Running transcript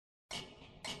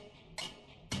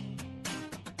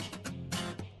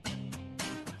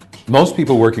Most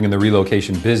people working in the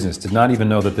relocation business did not even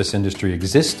know that this industry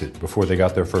existed before they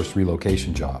got their first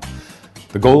relocation job.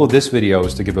 The goal of this video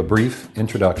is to give a brief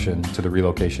introduction to the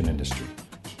relocation industry.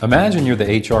 Imagine you're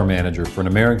the HR manager for an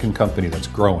American company that's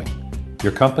growing.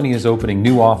 Your company is opening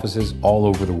new offices all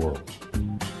over the world.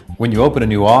 When you open a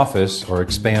new office or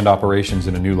expand operations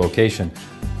in a new location,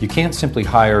 you can't simply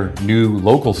hire new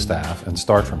local staff and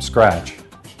start from scratch.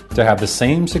 To have the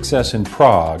same success in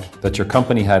Prague that your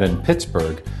company had in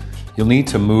Pittsburgh, you'll need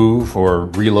to move or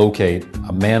relocate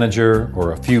a manager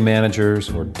or a few managers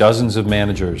or dozens of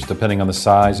managers depending on the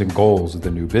size and goals of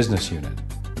the new business unit.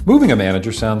 Moving a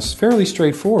manager sounds fairly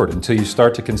straightforward until you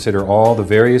start to consider all the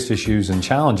various issues and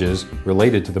challenges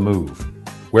related to the move.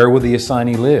 Where will the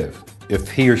assignee live?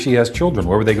 If he or she has children,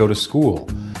 where will they go to school?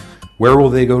 Where will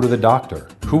they go to the doctor?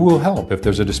 Who will help if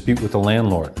there's a dispute with the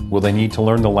landlord? Will they need to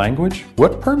learn the language?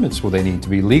 What permits will they need to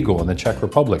be legal in the Czech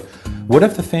Republic? What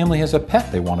if the family has a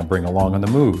pet they want to bring along on the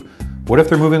move? What if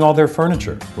they're moving all their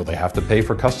furniture? Will they have to pay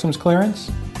for customs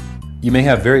clearance? You may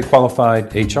have very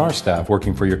qualified HR staff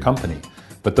working for your company,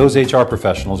 but those HR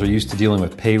professionals are used to dealing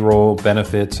with payroll,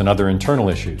 benefits, and other internal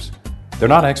issues. They're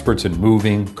not experts in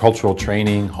moving, cultural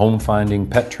training, home finding,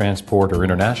 pet transport, or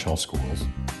international schools.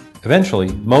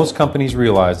 Eventually, most companies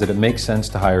realize that it makes sense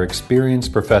to hire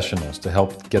experienced professionals to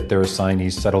help get their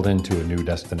assignees settled into a new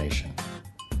destination.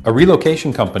 A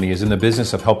relocation company is in the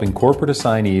business of helping corporate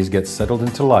assignees get settled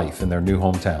into life in their new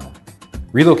hometown.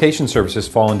 Relocation services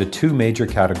fall into two major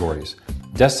categories.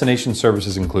 Destination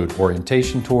services include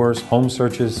orientation tours, home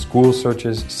searches, school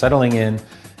searches, settling in,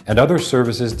 and other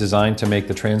services designed to make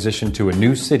the transition to a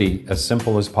new city as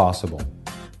simple as possible.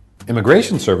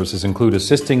 Immigration services include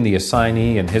assisting the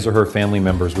assignee and his or her family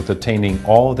members with obtaining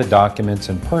all of the documents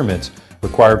and permits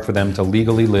required for them to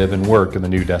legally live and work in the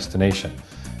new destination.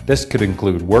 This could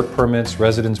include work permits,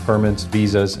 residence permits,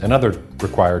 visas, and other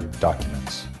required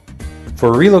documents. For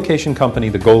a relocation company,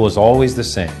 the goal is always the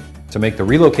same: to make the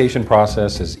relocation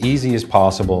process as easy as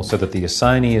possible so that the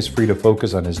assignee is free to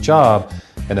focus on his job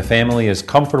and the family is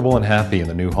comfortable and happy in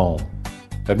the new home.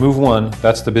 At Move One,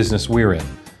 that's the business we're in,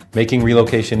 making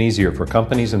relocation easier for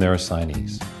companies and their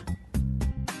assignees.